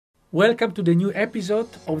Welcome to the new episode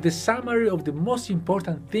of the summary of the most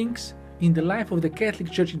important things in the life of the Catholic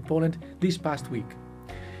Church in Poland this past week.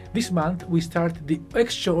 This month we start the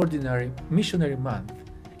extraordinary missionary month.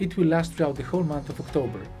 It will last throughout the whole month of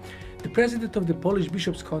October. The president of the Polish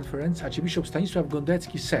Bishops' Conference, Archbishop Stanisław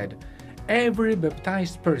Gondecki, said, "Every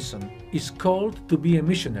baptized person is called to be a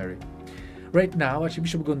missionary." Right now,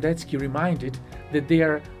 Archbishop Gondecki reminded that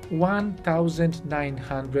there are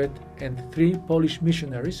 1,903 Polish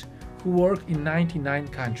missionaries who work in 99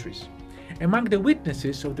 countries. Among the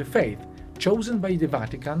witnesses of the faith chosen by the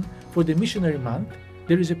Vatican for the missionary month,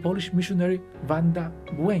 there is a Polish missionary, Wanda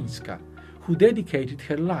Błeńska, who dedicated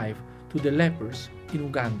her life to the lepers in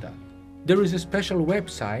Uganda. There is a special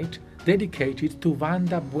website dedicated to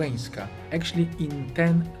Wanda Błeńska, actually in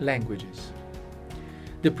 10 languages.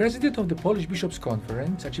 The president of the Polish Bishops'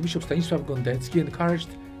 Conference, Archbishop Stanisław Gondecki,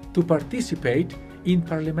 encouraged to participate in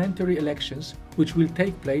parliamentary elections which will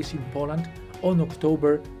take place in Poland on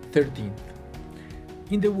October 13th.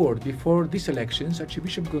 In the word before these elections,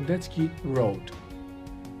 Archbishop Gondecki wrote,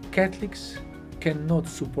 "Catholics cannot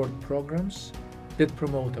support programs that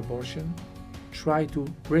promote abortion, try to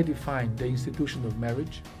redefine the institution of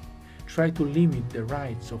marriage, try to limit the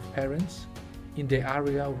rights of parents in the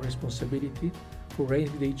area of responsibility for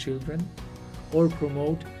raising their children, or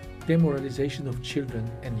promote demoralization of children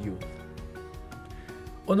and youth."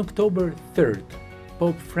 On October 3rd,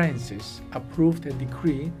 Pope Francis approved a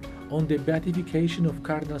decree on the beatification of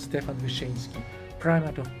Cardinal Stefan Wyszyński,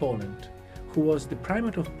 Primate of Poland, who was the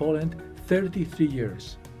Primate of Poland 33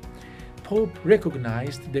 years. Pope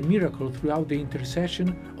recognized the miracle throughout the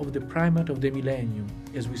intercession of the Primate of the Millennium,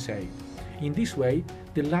 as we say. In this way,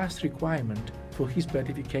 the last requirement for his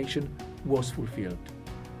beatification was fulfilled.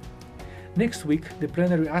 Next week, the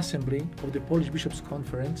Plenary Assembly of the Polish Bishops'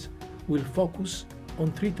 Conference will focus on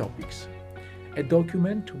 3 topics: a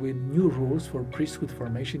document with new rules for priesthood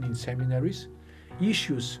formation in seminaries,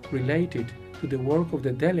 issues related to the work of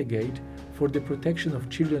the delegate for the protection of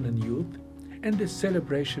children and youth, and the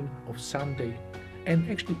celebration of Sunday, and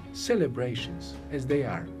actually celebrations as they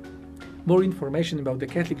are. More information about the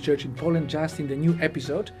Catholic Church in Poland just in the new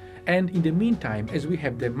episode, and in the meantime, as we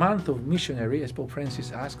have the month of missionary, as Pope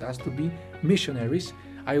Francis asked us to be missionaries,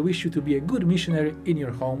 I wish you to be a good missionary in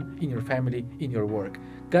your home, in your family, in your work.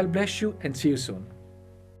 God bless you and see you soon.